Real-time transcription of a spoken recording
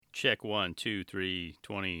Check 1, 2, 3,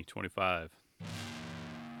 20, 25.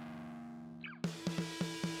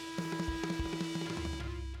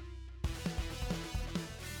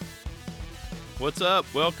 What's up?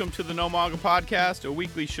 Welcome to the No Manga Podcast, a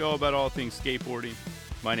weekly show about all things skateboarding.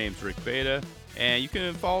 My name's Rick Beta, and you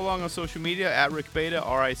can follow along on social media at Rick Beta,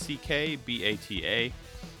 RickBata.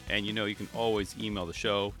 And you know you can always email the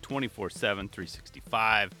show 24/7,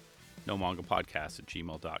 365,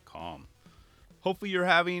 nomangapodcast@gmail.com. Hopefully you're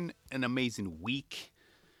having an amazing week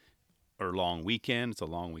or long weekend. It's a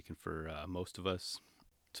long weekend for most of us.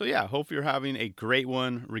 So yeah, hope you're having a great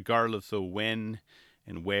one regardless of when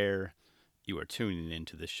and where you are tuning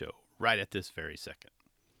into this show right at this very second.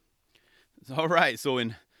 All right, so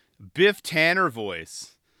in Biff Tanner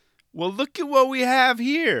voice, well, look at what we have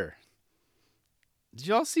here. Did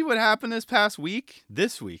y'all see what happened this past week?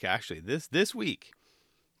 This week, actually. This week.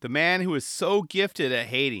 The man who is so gifted at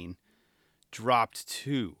hating dropped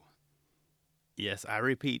 2. Yes, I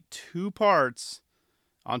repeat, 2 parts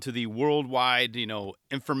onto the worldwide,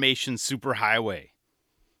 information superhighway.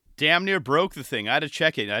 Damn near broke the thing. I had to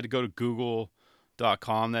check it. I had to go to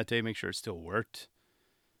google.com that day, make sure it still worked.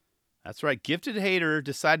 That's right. Gifted Hater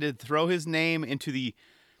decided to throw his name into the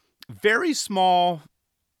very small,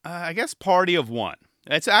 party of 1.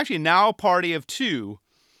 It's actually now a party of 2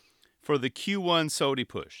 for the Q1 Sodi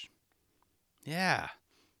push. Yeah.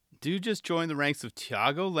 Dude just joined the ranks of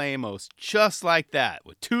Thiago Lemos just like that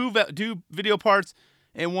with 2 video parts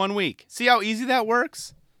in 1 week. See how easy that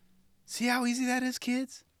works? See how easy that is,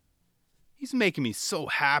 kids? He's making me so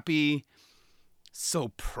happy, so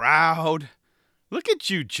proud. Look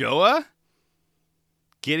at you, Joa.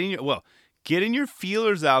 Getting your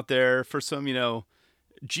feelers out there for some,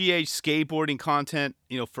 GH skateboarding content,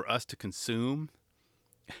 for us to consume.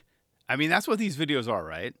 I mean, that's what these videos are,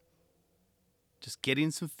 right? Just getting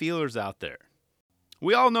some feelers out there.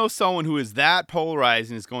 We all know someone who is that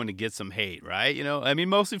polarizing is going to get some hate, right?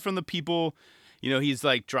 Mostly from the people, he's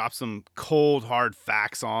like dropped some cold, hard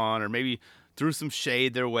facts on, or maybe threw some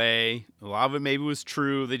shade their way. A lot of it maybe was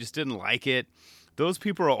true. They just didn't like it. Those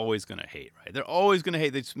people are always going to hate, right? They're always going to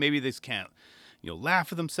hate. Maybe they just can't,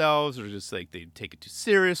 laugh at themselves, or just like they take it too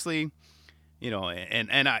seriously,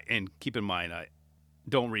 and keep in mind, I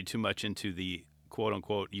don't read too much into the quote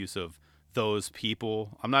unquote use of those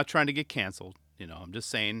people. I'm not trying to get canceled. I'm just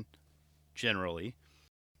saying generally.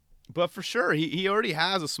 But for sure, he already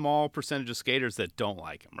has a small percentage of skaters that don't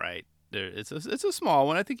like him, right? It's a small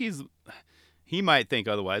one. I think he might think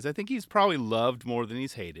otherwise. I think he's probably loved more than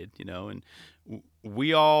he's hated, and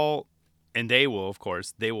we all, and they will, of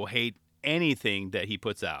course, they will hate anything that he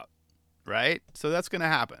puts out, right? So that's going to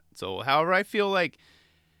happen. So however, I feel like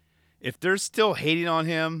if they're still hating on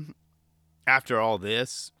him after all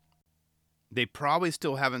this, they probably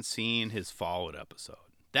still haven't seen his Followed episode.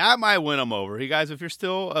 That might win him over. You guys, if you're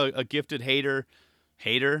still a gifted hater,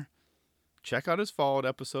 check out his Followed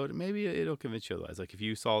episode, and maybe it'll convince you otherwise. Like if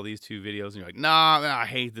you saw these 2 videos and you're like, nah, man, I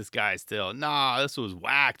hate this guy still. Nah, this was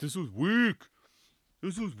whack. This was weak.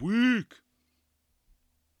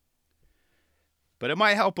 But it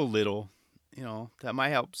might help a little. That might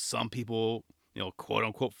help some people, quote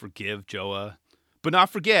unquote, forgive Joa. But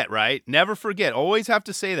not forget, right? Never forget. Always have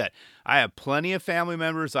to say that. I have plenty of family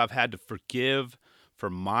members I've had to forgive for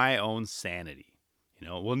my own sanity.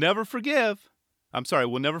 We'll never forgive.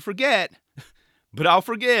 We'll never forget, but I'll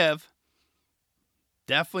forgive.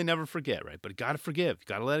 Definitely never forget, right? But you got to forgive. You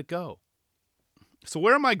got to let it go. So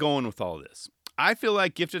where am I going with all this? I feel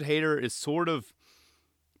like Gifted Hater is sort of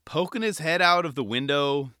poking his head out of the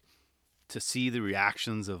window to see the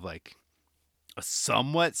reactions of like a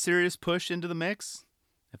somewhat serious push into the mix,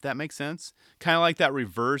 if that makes sense. Kind of like that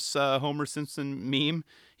reverse Homer Simpson meme.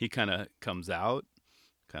 He kind of comes out,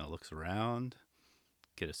 kind of looks around,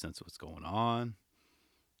 get a sense of what's going on.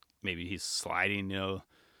 Maybe he's sliding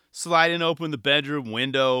open the bedroom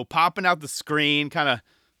window, popping out the screen, kind of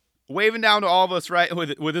waving down to all of us, right,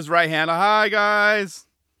 with his right hand. Hi, guys.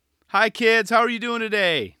 Hi, kids. How are you doing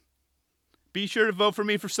today? Be sure to vote for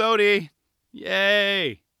me for Sodi.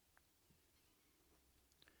 Yay.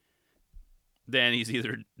 Then he's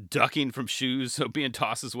either ducking from shoes, so being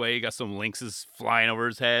tossed his way. He got some lynxes flying over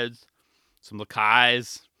his head, some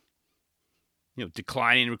lakais,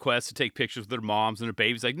 declining requests to take pictures with their moms and their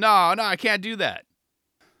babies. Like, no, I can't do that.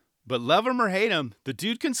 But love him or hate him, the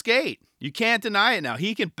dude can skate. You can't deny it now.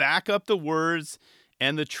 He can back up the words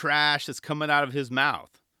and the trash that's coming out of his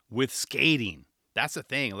mouth with skating. That's the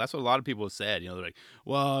thing. That's what a lot of people have said. They're like,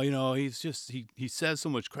 well, he's just, he says so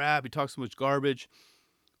much crap. He talks so much garbage,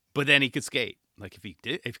 but then he could skate. Like if he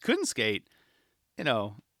couldn't skate,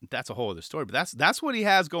 that's a whole other story. But that's what he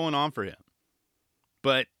has going on for him.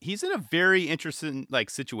 But he's in a very interesting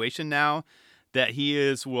situation now that he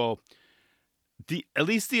is, well, at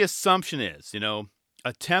least the assumption is,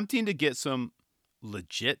 attempting to get some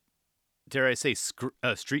legit, dare I say,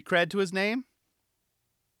 street cred to his name,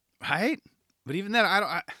 right? But even then,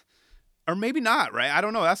 or maybe not, right? I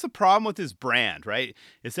don't know. That's the problem with his brand, right?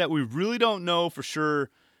 Is that we really don't know for sure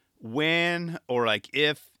when or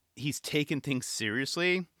if he's taking things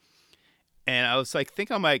seriously. And I was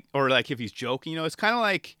or if he's joking, it's kind of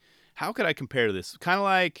like, how could I compare to this? Kind of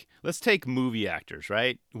like, let's take movie actors,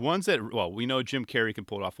 right? Ones that, well, we know Jim Carrey can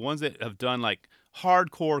pull it off. Ones that have done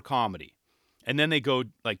hardcore comedy, and then they go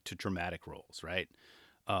to dramatic roles, right?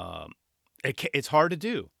 It's hard to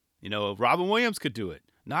do. Robin Williams could do it.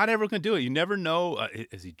 Not everyone can do it. You never know.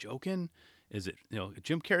 Is he joking? Is it,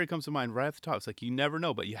 Jim Carrey comes to mind right at the top. It's you never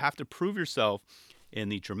know, but you have to prove yourself in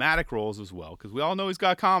the dramatic roles as well, because we all know he's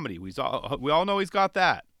got comedy. We all know he's got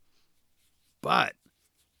that. But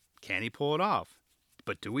can he pull it off?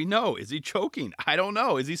 But do we know? Is he choking? I don't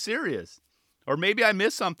know. Is he serious? Or maybe I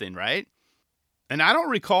missed something, right? And I don't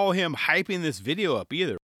recall him hyping this video up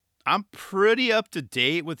either. I'm pretty up to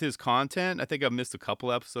date with his content. I think I've missed a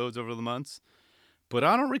couple episodes over the months. But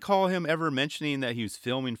I don't recall him ever mentioning that he was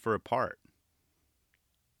filming for a part.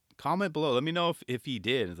 Comment below. Let me know if he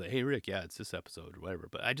did. It's hey, Rick, yeah, it's this episode or whatever.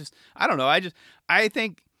 But I don't know. I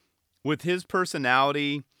think with his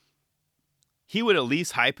personality, he would at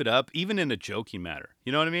least hype it up, even in a joking manner.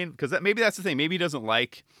 You know what I mean? Because maybe that's the thing. Maybe he doesn't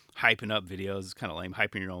like hyping up videos. It's kind of lame,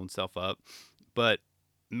 hyping your own self up. But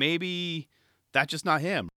maybe that's just not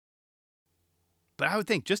him. But I would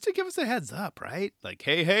think just to give us a heads up, right?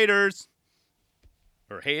 Hey, haters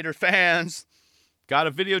or hater fans, got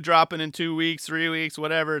a video dropping in 2 weeks, 3 weeks,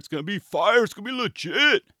 whatever. It's going to be fire. It's going to be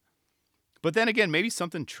legit. But then again, maybe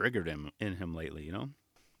something triggered in him lately,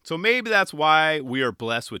 So maybe that's why we are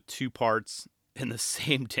blessed with 2 parts in the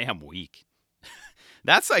same damn week.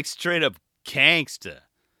 That's straight up gangsta.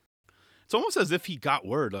 It's almost as if he got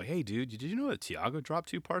word, hey, dude, did you know that Tiago dropped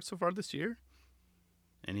 2 parts so far this year?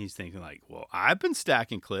 And he's thinking well, I've been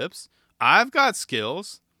stacking clips. I've got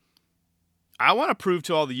skills. I want to prove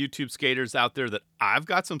to all the YouTube skaters out there that I've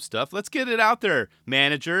got some stuff. Let's get it out there,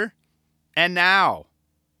 manager. And now.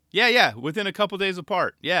 Yeah, within a couple days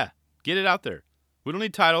apart. Yeah, get it out there. We don't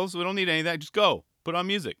need titles. We don't need any of that. Just go. Put on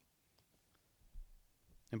music.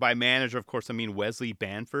 And by manager, of course, I mean Wesley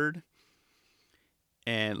Banford.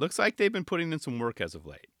 And it looks like they've been putting in some work as of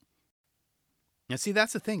late. Now, see,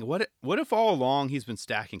 that's the thing. What if all along he's been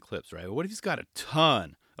stacking clips, right? What if he's got a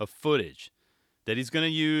ton of footage that he's going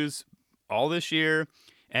to use all this year,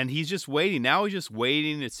 and he's just waiting. Now he's just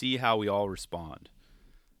waiting to see how we all respond.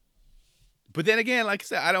 But then again, like I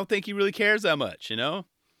said, I don't think he really cares that much,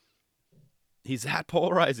 He's that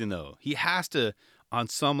polarizing, though. He has to, on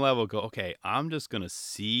some level, go, okay, I'm just going to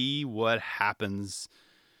see what happens.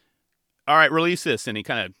 All right, release this. And he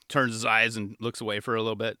kind of turns his eyes and looks away for a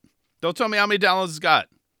little bit. Don't tell me how many downloads it's got.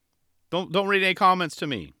 Don't read any comments to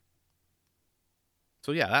me.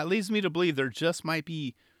 So yeah, that leads me to believe there just might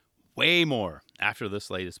be way more after this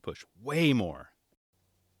latest push. Way more.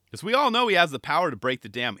 Because we all know he has the power to break the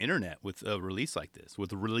damn internet with a release like this,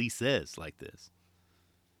 with releases like this.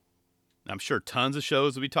 I'm sure tons of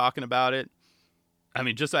shows will be talking about it. I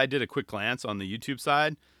mean, I did a quick glance on the YouTube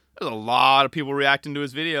side. There's a lot of people reacting to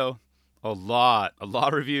his video. A lot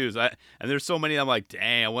of reviews. And there's so many, I'm like,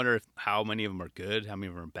 dang, I wonder how many of them are good, how many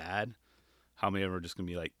of them are bad, how many of them are just going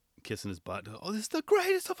to be kissing his butt. Oh, this is the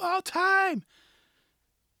greatest of all time.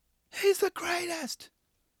 He's the greatest.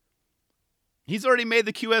 He's already made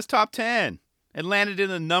the QS top 10 and landed in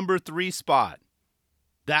the number 3 spot.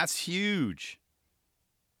 That's huge.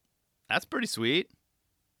 That's pretty sweet.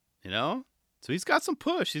 So he's got some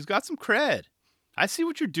push. He's got some cred. I see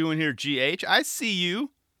what you're doing here, GH. I see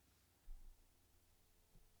you.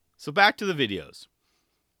 So back to the videos.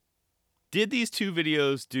 Did these 2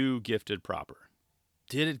 videos do Gifted proper?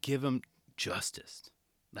 Did it give him justice?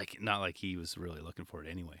 Not like he was really looking for it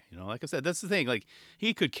anyway. Like I said, that's the thing.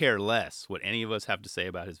 He could care less what any of us have to say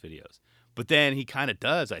about his videos. But then he kind of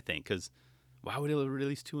does, I think, because why would he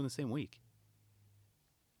release 2 in the same week?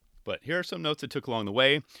 But here are some notes I took along the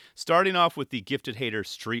way. Starting off with the Gifted Hater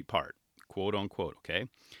street part, quote unquote, okay?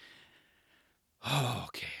 Oh,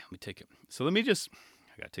 okay, let me take it. So I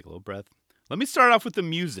got to take a little breath. Let me start off with the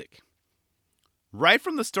music. Right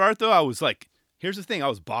from the start, though, I was here's the thing. I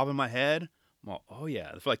was bobbing my head. I'm all, oh,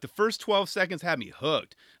 yeah. For the first 12 seconds had me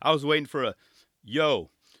hooked. I was waiting for a,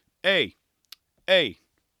 yo, hey,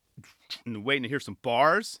 and waiting to hear some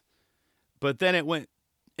bars. But then it went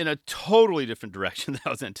in a totally different direction than I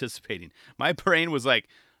was anticipating. My brain was like,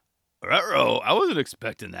 uh-oh, I wasn't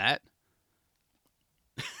expecting that.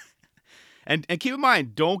 And keep in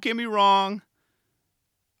mind, don't get me wrong,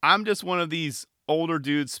 I'm just one of these older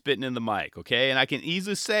dudes spitting in the mic, okay? And I can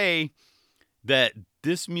easily say that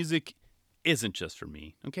this music isn't just for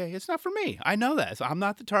me, okay? It's not for me. I know that. So I'm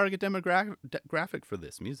not the target demographic for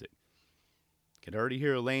this music. I could already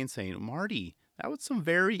hear Elaine saying, Marty, that was some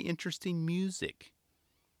very interesting music.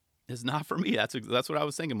 It's not for me. That's what I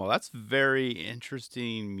was thinking. Well, that's very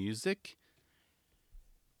interesting music.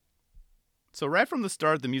 So right from the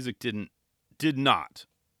start, the music did not,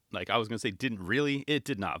 like I was going to say didn't really, it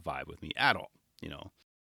did not vibe with me at all, you know.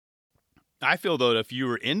 I feel though that if you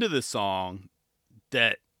were into this song,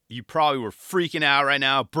 that you probably were freaking out right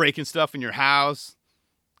now, breaking stuff in your house,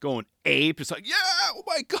 going ape. It's like, yeah, oh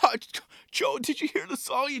my God, Joe, did you hear the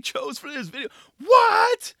song you chose for this video?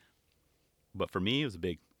 What? But for me, it's a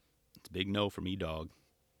big no for me, dog.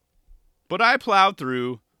 But I plowed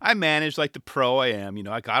through. I managed like the pro I am. You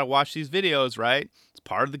know, I got to watch these videos, right? It's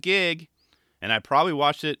part of the gig. And I probably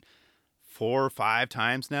watched it 4 or 5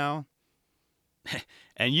 times now.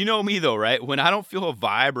 And you know me though, right? When I don't feel a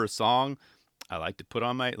vibe or a song, I like to put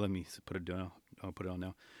on my, let me put it down. I'll put it on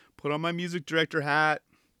now. Put on my music director hat.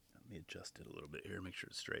 Let me adjust it a little bit here, make sure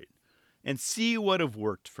it's straight. And see what have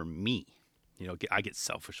worked for me. You know, I get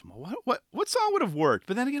selfish. What song would have worked?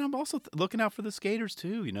 But then again, I'm also looking out for the skaters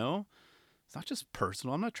too, you know? It's not just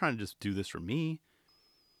personal. I'm not trying to just do this for me.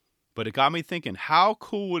 But it got me thinking, how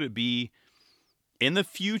cool would it be in the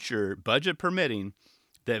future, budget permitting,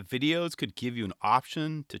 that videos could give you an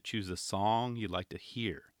option to choose a song you'd like to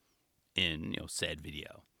hear in, you know, said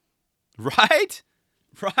video. Right?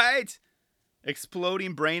 Right?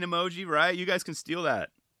 Exploding brain emoji, right? You guys can steal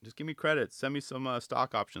that. Just give me credit. Send me some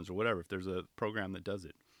stock options or whatever if there's a program that does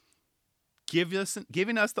it.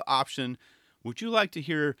 Giving us the option, would you like to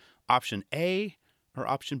hear option A or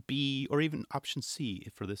option B or even option C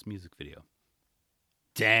for this music video?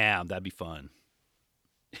 Damn, that'd be fun.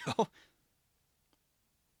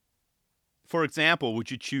 For example,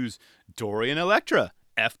 would you choose Dorian Electra,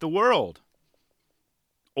 F the World?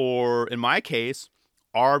 Or in my case,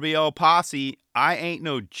 RBL Posse, I Ain't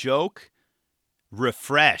No Joke,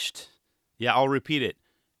 Refreshed. Yeah, I'll repeat it.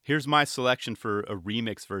 Here's my selection for a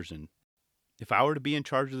remix version. If I were to be in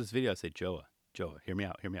charge of this video, I'd say, Joa, hear me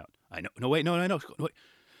out. I know. No, wait, no. Wait.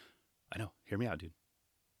 I know. Hear me out, dude.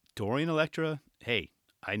 Dorian Electra, hey,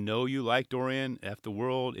 I know you like Dorian, F the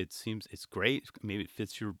World. It seems it's great. Maybe it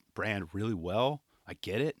fits your brand really well. I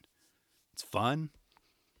get it. It's fun.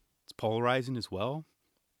 It's polarizing as well.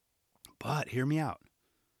 But hear me out.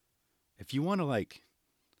 If you want to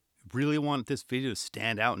really want this video to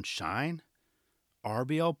stand out and shine,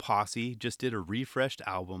 RBL Posse just did a refreshed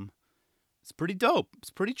album. It's pretty dope.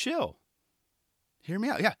 It's pretty chill. Hear me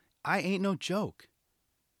out. Yeah, I Ain't No Joke.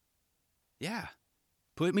 Yeah,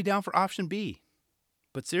 put me down for option B.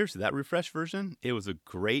 But seriously, that refreshed version, it was a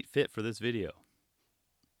great fit for this video.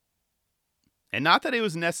 And not that it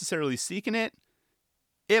was necessarily seeking it.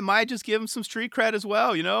 It might just give him some street cred as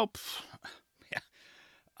well, you know? Yeah,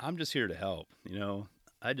 I'm just here to help, you know?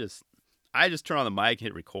 I just turn on the mic and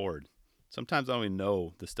hit record. Sometimes I don't even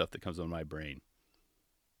know the stuff that comes on my brain.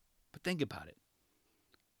 But think about it.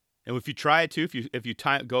 And if you try it too, if you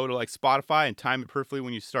go to like Spotify and time it perfectly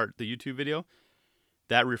when you start the YouTube video,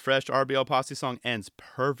 that refreshed RBL Posse song ends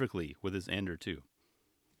perfectly with his ender too.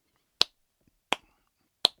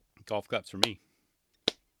 Golf claps for me.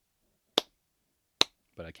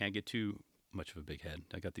 But I can't get too much of a big head.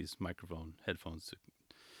 I got these headphones.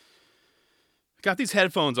 I got these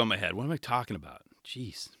headphones on my head. What am I talking about?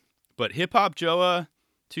 Jeez. But Hip Hop Joa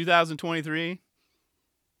 2023,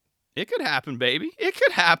 it could happen, baby. It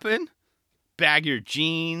could happen. Bag your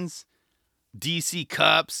jeans, DC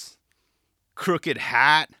cups, crooked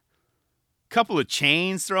hat, couple of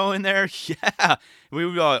chains thrown in there. Yeah. We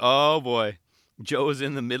would be like, oh boy. Joe is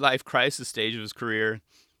in the midlife crisis stage of his career.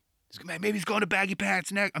 Maybe he's going to baggy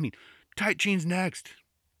pants next. Tight jeans next.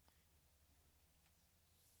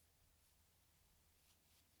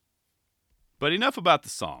 But enough about the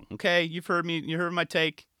song, okay? You've heard me. You heard my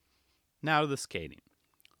take. Now to the skating.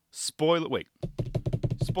 Spoiler alert.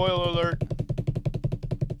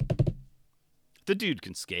 The dude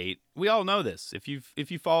can skate. We all know this. If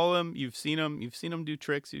you follow him, you've seen him do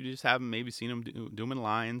tricks. You just haven't maybe seen him do them in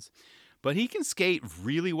lines. But he can skate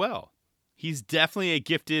really well. He's definitely a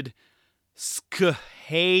gifted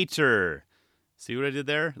skater. See what I did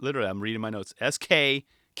there? Literally, I'm reading my notes. SK,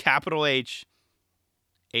 capital H,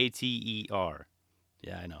 ATER.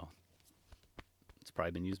 Yeah, I know. It's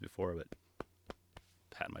probably been used before, but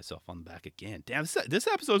pat myself on the back again. Damn, this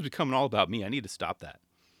episode's becoming all about me. I need to stop that.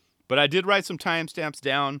 But I did write some timestamps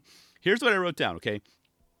down. Here's what I wrote down, okay?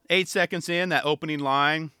 8 seconds in, that opening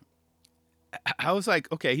line. I was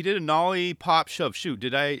like, okay, he did a nollie, pop, shove, shoot.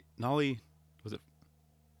 Did I nollie? Was it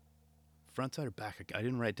front side or back? I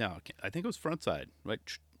didn't write down. I think it was front side, right?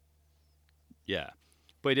 Yeah.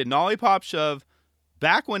 But he did nollie, pop, shove,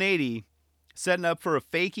 back 180, setting up for a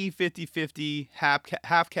fakie 50-50,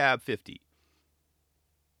 half cab 50.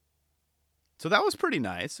 So that was pretty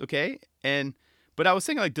nice, okay? But I was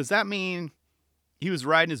thinking, like, does that mean he was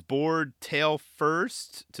riding his board tail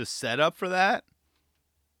first to set up for that?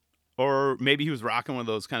 Or maybe he was rocking one of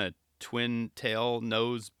those kind of twin tail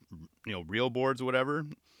nose, real boards or whatever.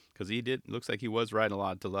 Because looks like he was riding a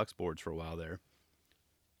lot of deluxe boards for a while there.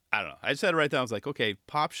 I don't know. I just had it right down. I was like, okay,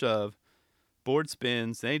 pop shove, board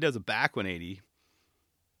spins. Then he does a back 180,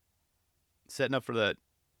 setting up for that,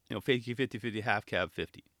 fakie 50-50, half cab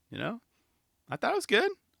 50. I thought it was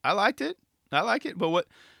good. I liked it. I like it. But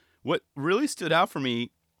what really stood out for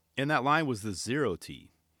me in that line was the 0T.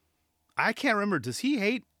 I can't remember. Does he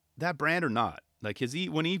hate that brand or not? Like,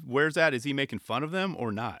 when he wears that, is he making fun of them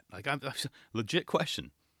or not? Like, I'm legit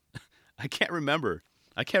question. I can't remember.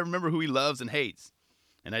 I can't remember who he loves and hates.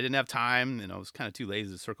 And I didn't have time, and I was kind of too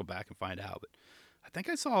lazy to circle back and find out. But I think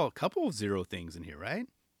I saw a couple of 0 things in here, right?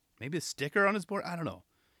 Maybe a sticker on his board. I don't know.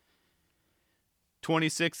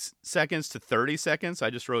 26 seconds to 30 seconds.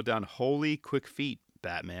 I just wrote down, holy quick feet,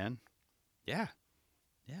 Batman. Yeah.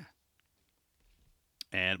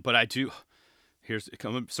 But I do,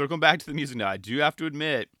 circling back to the music now, I do have to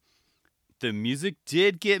admit, the music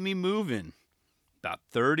did get me moving. About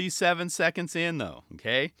 37 seconds in, though,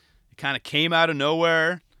 okay? It kind of came out of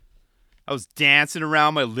nowhere. I was dancing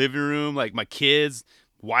around my living room, like my kids,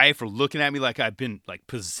 wife were looking at me like I'd been, like,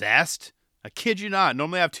 possessed. I kid you not.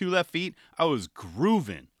 Normally I have 2 left feet. I was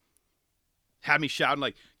grooving. Had me shouting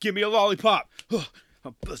like, give me a lollipop.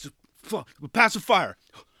 Pacifier.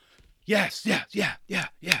 Yes.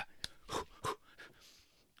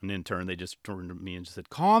 And in turn, they just turned to me and just said,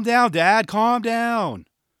 calm down, Dad. Calm down.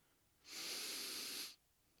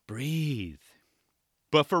 Breathe.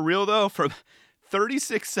 But for real, though, from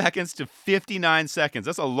 36 seconds to 59 seconds,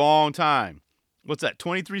 that's a long time. What's that,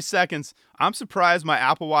 23 seconds? I'm surprised my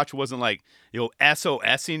Apple Watch wasn't like,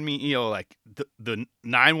 SOSing me, like the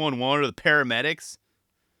 911 or the paramedics.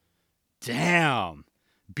 Damn.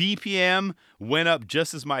 BPM went up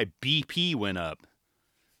just as my BP went up.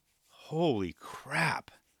 Holy crap.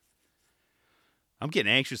 I'm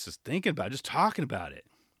getting anxious just thinking about it, just talking about it.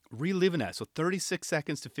 Reliving that. So 36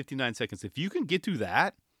 seconds to 59 seconds. If you can get through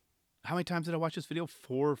that, how many times did I watch this video?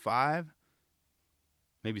 4 or 5?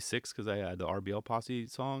 Maybe 6 because I had the RBL Posse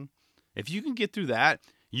song. If you can get through that,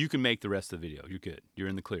 you can make the rest of the video. You're good. You're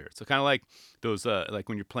in the clear. So kind of like those, like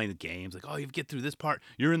when you're playing the games, like, oh, you get through this part,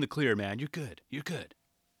 you're in the clear, man. You're good. You're good.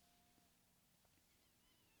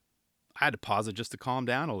 I had to pause it just to calm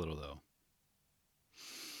down a little, though.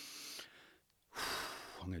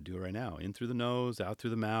 I'm going to do it right now. In through the nose, out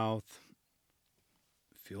through the mouth.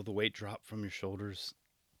 Feel the weight drop from your shoulders.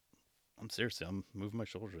 I'm moving my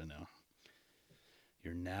shoulders right now.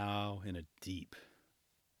 You're now in a deep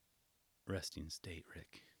resting state,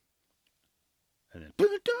 Rick. And then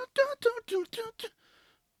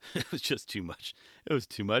it was just too much. It was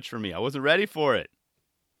too much for me. I wasn't ready for it.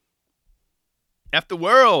 F the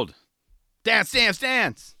world. Dance.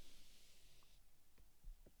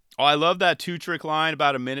 Oh, I love that 2-trick line,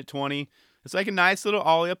 about 1:20. It's like a nice little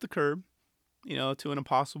ollie up the curb, to an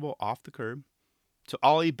impossible off the curb. To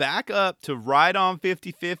ollie back up to right on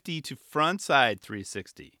 50-50 to frontside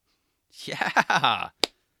 360. Yeah, that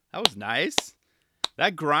was nice.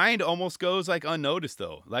 That grind almost goes like unnoticed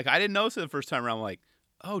though. Like I didn't notice it the first time around. I'm like,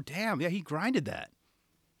 oh damn, yeah, he grinded that.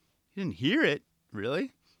 You didn't hear it,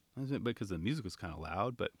 really? Because the music was kind of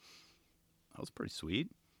loud, but that was pretty sweet.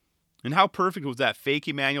 And how perfect was that fake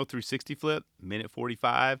Emmanuel 360 flip? 1:45.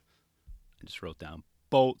 I just wrote down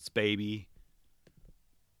bolts, baby.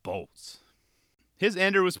 Bolts. His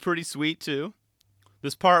ender was pretty sweet, too.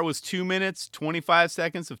 This part was 2 minutes, 25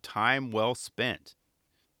 seconds of time well spent.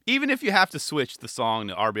 Even if you have to switch the song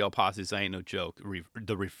to RBL Posse's I Ain't No Joke,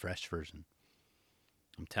 the refreshed version.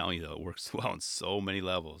 I'm telling you, though, it works well on so many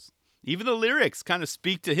levels. Even the lyrics kind of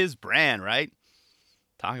speak to his brand, right?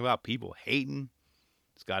 Talking about people hating.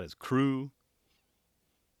 He's got his crew.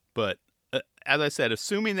 But as I said,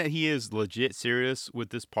 assuming that he is legit serious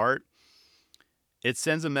with this part, it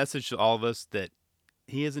sends a message to all of us that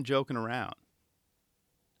he isn't joking around.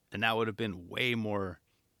 And that would have been way more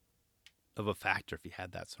of a factor if he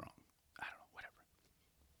had that song. I don't know, whatever.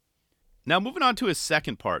 Now, moving on to his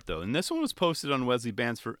second part, though. And this one was posted on Wesley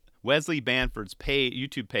Bamford's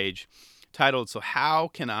YouTube page titled, So How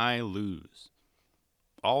Can I Lose?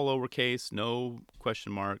 All lowercase, no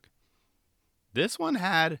question mark. This one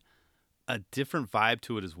had a different vibe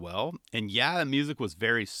to it as well. And yeah, the music was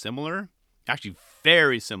very similar. Actually,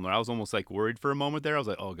 very similar. I was almost like worried for a moment there. I was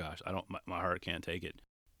like, oh gosh, I don't, my heart can't take it.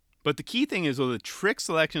 But the key thing is, though, the trick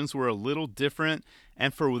selections were a little different.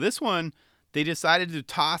 And for this one, they decided to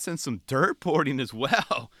toss in some dirt boarding as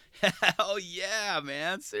well. Hell yeah,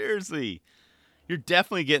 man. Seriously. You're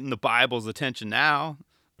definitely getting the Bible's attention now.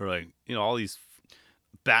 Or like, all these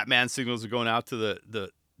Batman signals are going out to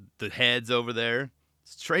the heads over there.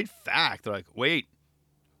 Straight fact. They're like, wait.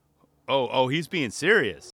 Oh, he's being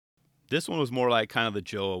serious. This one was more like kind of the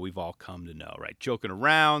Joe we've all come to know, right? Joking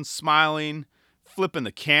around, smiling, flipping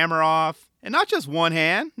the camera off. And not just one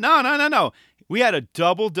hand. No. We had a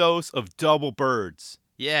double dose of double birds.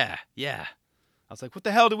 Yeah. I was like, what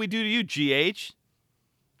the hell did we do to you, GH?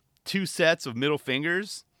 2 sets of middle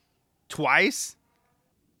fingers? Twice?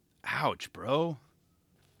 Ouch, bro.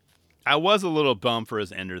 I was a little bummed for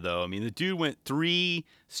his ender, though. I mean, the dude went 3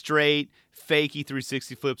 straight fakey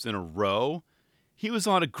 360 flips in a row. He was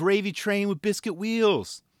on a gravy train with biscuit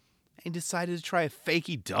wheels and decided to try a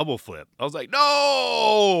fakey double flip. I was like,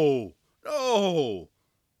 no!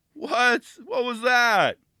 What was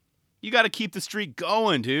that? You got to keep the streak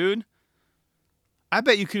going, dude. I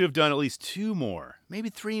bet you could have done at least 2 more, maybe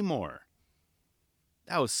 3 more.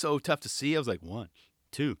 That was so tough to see. I was like, 1,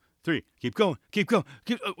 2, 3. Keep going.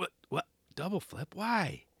 What? Double flip?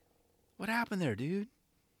 Why? What happened there, dude?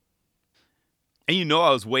 And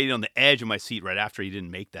I was waiting on the edge of my seat right after he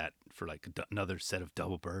didn't make that for like another set of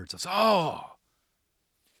double birds. I was,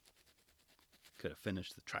 could have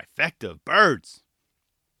finished the trifecta of birds.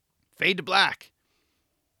 Fade to black.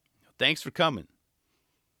 Thanks for coming.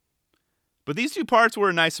 But these 2 parts were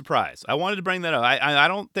a nice surprise. I wanted to bring that up. I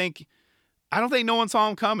don't think no one saw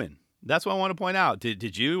him coming. That's what I want to point out.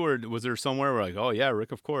 Did you, or was there somewhere where like, oh yeah,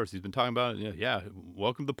 Rick, of course, he's been talking about it. Yeah,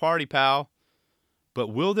 welcome to the party, pal. But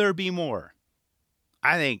will there be more?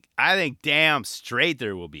 I think damn straight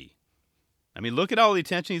there will be. I mean, look at all the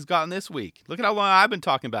attention he's gotten this week. Look at how long I've been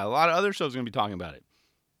talking about it. A lot of other shows are going to be talking about it.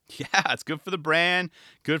 Yeah, it's good for the brand,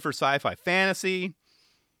 good for sci-fi fantasy.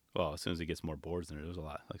 Well, as soon as he gets more boards in there's a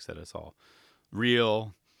lot. Like I said, it's all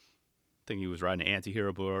real. I think he was riding an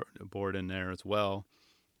anti-hero board in there as well.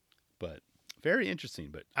 But very interesting.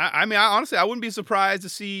 But I mean, honestly, I wouldn't be surprised to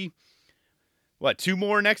see, 2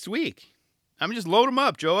 more next week. I mean, just load them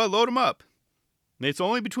up, Joa. Load them up. And it's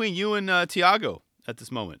only between you and Tiago at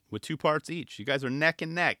this moment with 2 parts each. You guys are neck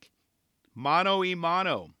and neck. Mano y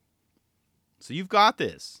mano. So you've got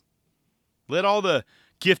this. Let all the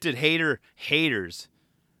gifted haters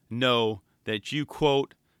know that you,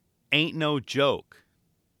 quote, ain't no joke.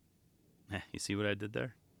 You see what I did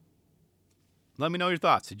there? Let me know your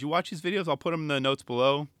thoughts. Did you watch these videos? I'll put them in the notes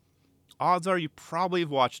below. Odds are you probably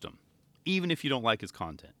have watched them, even if you don't like his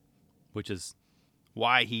content, which is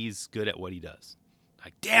why he's good at what he does.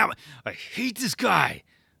 Like, damn it, I hate this guy.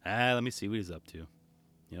 Let me see what he's up to.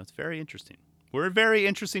 It's very interesting. We're in very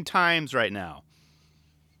interesting times right now.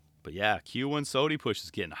 But yeah, Q1 Sodi Push is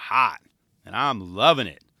getting hot, and I'm loving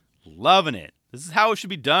it. Loving it. This is how it should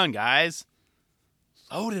be done, guys.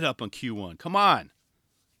 Load it up on Q1. Come on.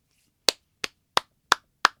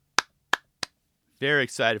 Very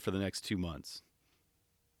excited for the next 2 months.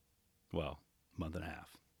 Well, month and a half.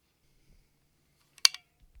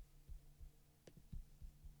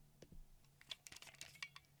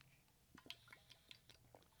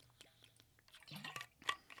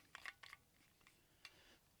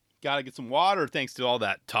 Gotta get some water thanks to all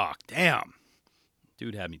that talk. Damn.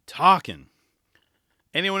 Dude had me talking.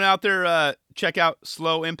 Anyone out there check out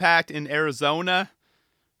Slow Impact in Arizona?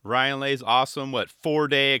 Ryan Lay's awesome,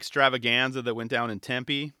 4-day extravaganza that went down in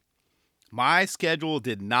Tempe. My schedule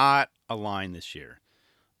did not align this year.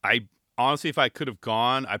 I honestly, if I could have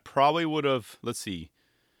gone, I probably would have,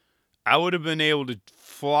 I would have been able to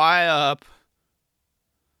fly up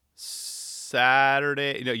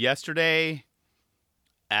yesterday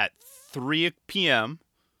at 3 p.m.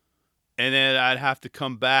 and then I'd have to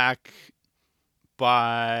come back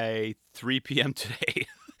by 3 p.m. today.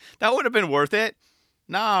 That would have been worth it.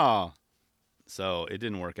 No. So it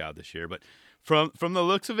didn't work out this year. But from the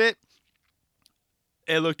looks of it,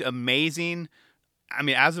 it looked amazing. I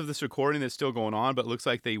mean, as of this recording, it's still going on, but it looks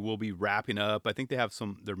like they will be wrapping up. I think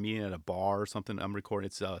they're meeting at a bar or something. I'm recording.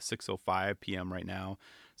 It's 6:05 p.m. right now.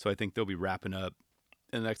 So I think they'll be wrapping up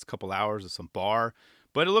in the next couple hours at some bar.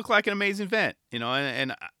 But it looked like an amazing event,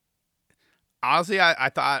 and honestly, I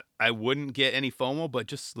thought I wouldn't get any FOMO, but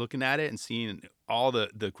just looking at it and seeing all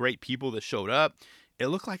the great people that showed up, it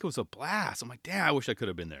looked like it was a blast. I'm like, damn, I wish I could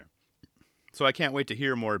have been there. So I can't wait to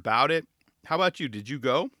hear more about it. How about you? Did you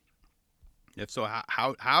go? If so,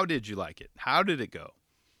 how did you like it? How did it go?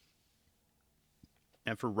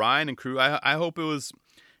 And for Ryan and crew, I hope it was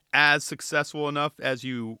as successful enough as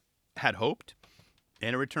you had hoped.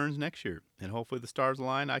 And it returns next year. And hopefully the stars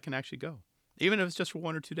align. I can actually go. Even if it's just for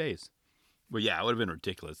 1 or 2 days. But yeah, it would have been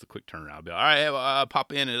ridiculous, the quick turnaround. I'd be like, all right,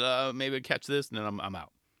 pop in and maybe catch this, and then I'm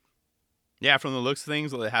out. Yeah, from the looks of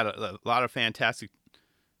things, they had a lot of fantastic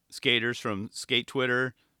skaters from Skate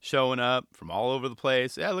Twitter showing up from all over the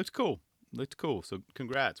place. Yeah, it looked cool. Looked cool. So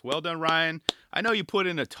congrats. Well done, Ryan. I know you put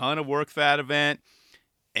in a ton of work for that event.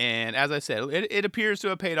 And as I said, it appears to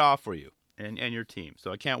have paid off for you and your team.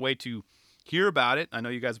 So I can't wait to hear about it. I know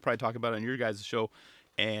you guys will probably talk about it on your guys' show.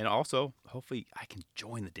 And also, hopefully, I can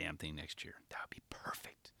join the damn thing next year. That would be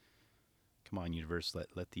perfect. Come on, universe,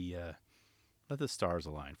 let the stars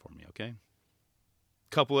align for me, okay?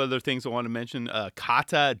 Couple other things I want to mention.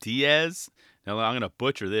 Kata Diaz. Now I'm gonna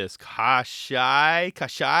butcher this. Kashai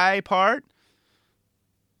part.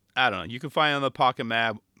 I don't know. You can find it on the Pocket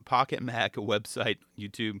Mac website,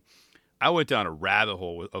 YouTube. I went down a rabbit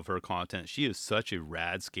hole of her content. She is such a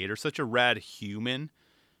rad skater, such a rad human.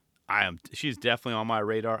 She's definitely on my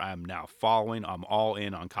radar. I am now following. I'm all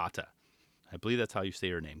in on Kata. I believe that's how you say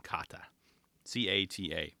her name, Kata.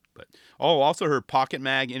 Cata. But also her Pocket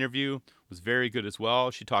Mag interview was very good as well.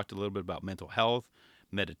 She talked a little bit about mental health,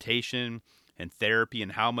 meditation, and therapy,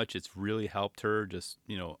 and how much it's really helped her just,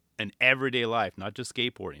 in everyday life, not just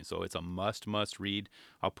skateboarding. So it's a must read.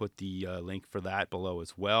 I'll put the link for that below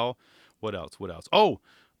as well. What else? Oh,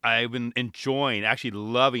 I've been enjoying, actually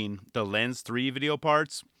loving the Lens 3 video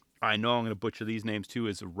parts. I know I'm going to butcher these names too.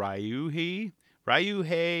 Is Ryuhei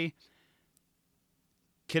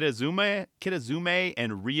Kitazume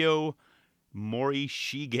and Ryo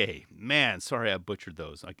Morishige. Man, sorry I butchered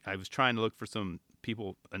those. I was trying to look for some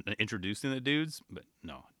people introducing the dudes, but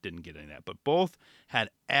no, didn't get any of that. But both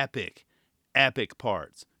had epic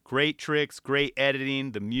parts. Great tricks, great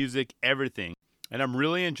editing, the music, everything. And I'm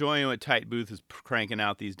really enjoying what Tight Booth is cranking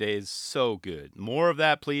out these days. So good. More of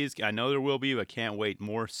that, please. I know there will be, but can't wait.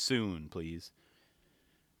 More soon, please.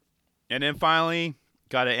 And then finally,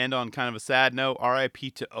 got to end on kind of a sad note.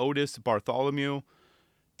 RIP to Otis Bartholomew,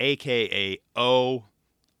 a.k.a. O.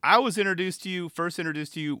 I was first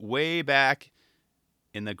introduced to you way back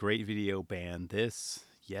in the great video band This.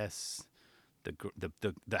 Yes.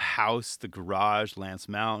 The house, the garage, Lance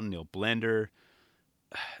Mountain, Neil Blender.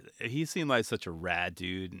 He seemed like such a rad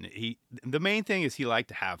dude, and the main thing is he liked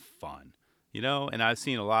to have fun, and I've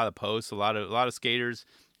seen a lot of posts, a lot of skaters.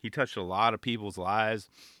 He touched a lot of people's lives.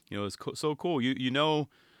 It's so cool.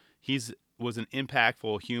 He's was an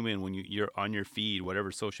impactful human when you're on your feed,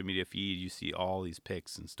 whatever social media feed, you see all these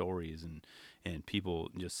pics and stories and people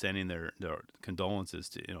just sending their condolences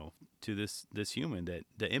to this human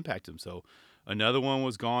that impacted him. So another one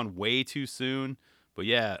was gone way too soon. But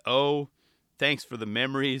yeah, thanks for the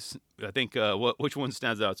memories. I think which one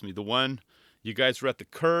stands out to me? The one you guys were at the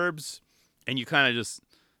curbs and you kind of just,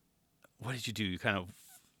 what did you do? You kind of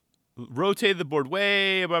rotated the board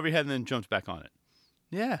way above your head and then jumped back on it.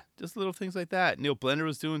 Yeah, just little things like that. Neil Blender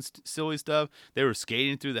was doing silly stuff. They were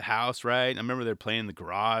skating through the house, right? I remember they were playing in the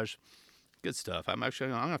garage. Good stuff. I'm going to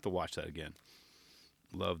have to watch that again.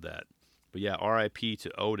 Love that. But yeah, RIP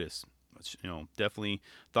to Otis. Definitely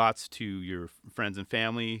thoughts to your friends and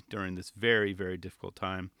family during this very, very difficult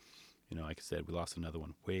time. Like I said, we lost another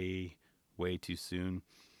one way, way too soon.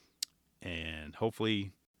 And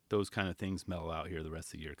hopefully those kind of things mellow out here the rest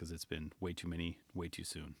of the year, because it's been way too many, way too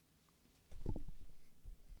soon.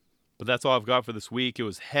 But that's all I've got for this week. It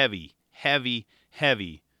was heavy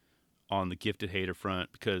on the gifted hater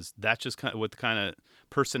front, because that's just kind of what the kind of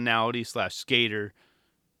personality / skater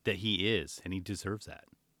that he is, and he deserves that.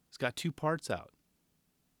 He's got 2 parts out.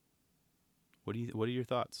 What are your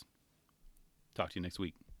thoughts? Talk to you next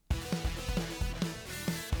week.